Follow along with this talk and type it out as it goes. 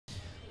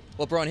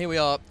Well, Brian, here we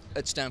are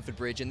at Stamford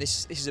Bridge, and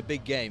this is a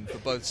big game for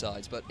both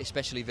sides, but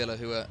especially Villa,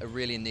 who are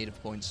really in need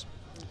of points.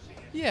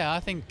 Yeah,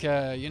 I think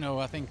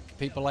I think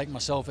people like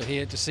myself are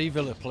here to see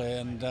Villa play,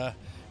 and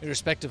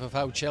irrespective of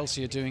how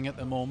Chelsea are doing at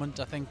the moment,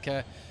 I think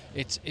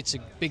it's a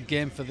big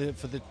game for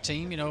the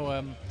team.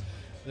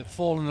 They've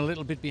fallen a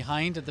little bit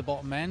behind at the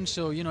bottom end,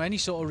 so any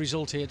sort of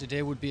result here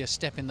today would be a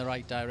step in the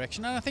right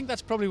direction, and I think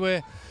that's probably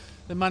where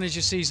the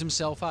manager sees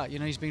himself at.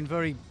 He's been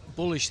very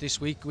bullish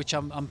this week, which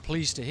I'm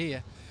pleased to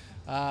hear.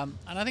 And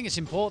I think it's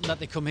important that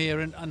they come here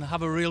and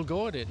have a real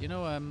go at it.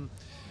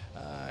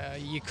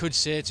 You could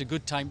say it's a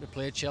good time to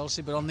play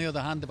Chelsea, but on the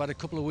other hand, they've had a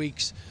couple of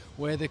weeks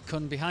where they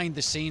can, behind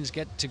the scenes,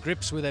 get to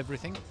grips with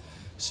everything.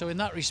 So in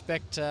that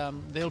respect,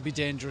 they'll be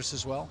dangerous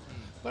as well.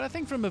 But I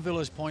think from a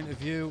Villa's point of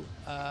view,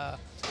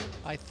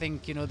 I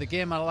think the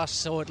game I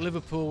last saw at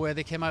Liverpool, where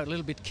they came out a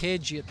little bit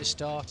cagey at the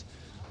start,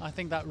 I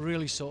think that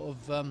really sort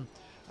of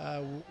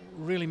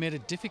really made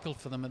it difficult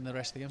for them in the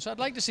rest of the game. So I'd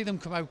like to see them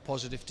come out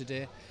positive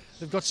today.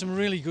 They've got some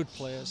really good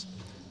players.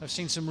 I've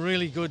seen some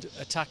really good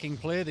attacking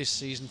play this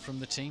season from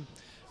the team.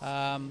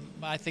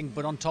 I think,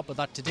 but on top of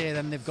that today,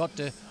 then they've got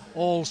to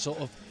all sort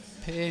of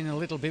pay in a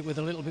little bit with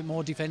a little bit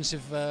more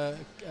defensive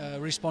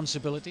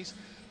responsibilities.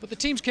 But the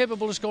team's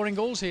capable of scoring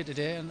goals here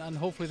today, and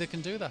hopefully they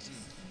can do that.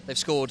 They've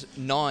scored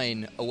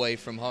 9 away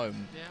from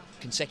home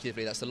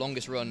consecutively. That's the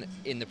longest run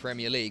in the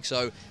Premier League.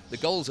 So the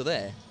goals are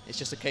there. It's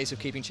just a case of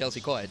keeping Chelsea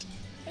quiet.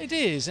 It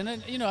is, and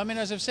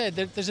as I've said,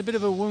 there's a bit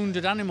of a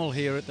wounded animal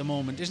here at the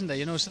moment, isn't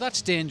there? So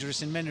that's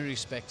dangerous in many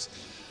respects.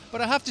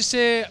 But I have to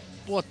say,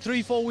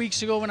 3-4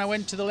 weeks ago when I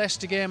went to the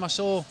Leicester game, I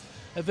saw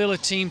a Villa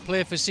team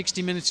play for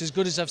 60 minutes as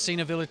good as I've seen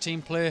a Villa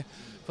team play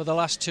for the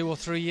last 2 or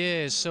 3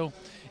 years. So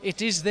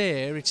it is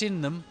there, it's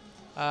in them.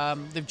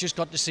 They've just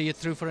got to see it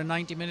through for a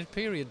 90-minute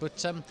period.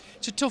 But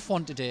it's a tough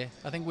one today.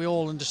 I think we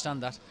all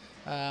understand that.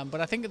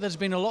 But I think there's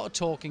been a lot of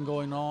talking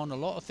going on. A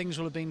lot of things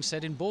will have been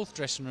said in both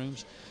dressing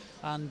rooms.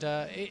 And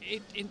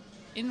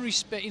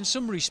in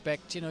some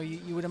respect,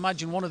 you would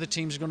imagine one of the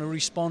teams is going to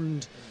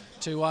respond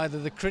to either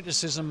the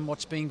criticism,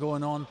 what's been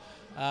going on,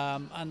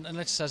 and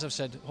let's, as I've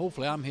said,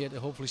 hopefully I'm here to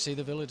hopefully see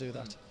the Villa do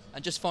that.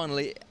 And just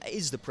finally,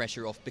 is the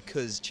pressure off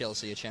because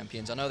Chelsea are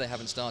champions? I know they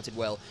haven't started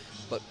well,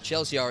 but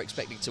Chelsea are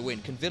expecting to win.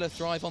 Can Villa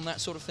thrive on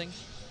that sort of thing?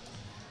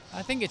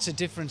 I think it's a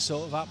different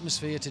sort of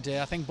atmosphere today.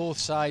 I think both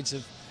sides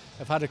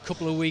have had a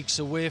couple of weeks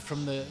away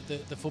from the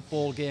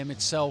football game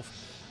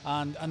itself.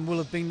 And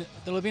there'll have been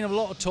a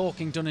lot of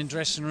talking done in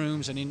dressing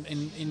rooms and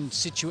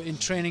in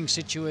training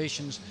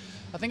situations.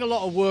 I think a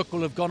lot of work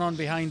will have gone on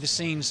behind the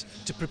scenes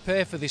to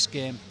prepare for this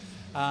game,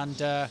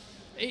 and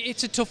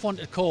it's a tough one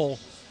to call.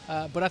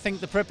 But I think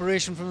the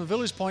preparation from a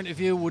Villa's point of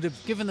view would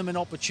have given them an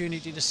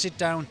opportunity to sit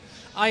down,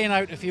 iron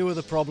out a few of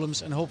the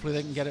problems, and hopefully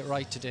they can get it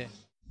right today.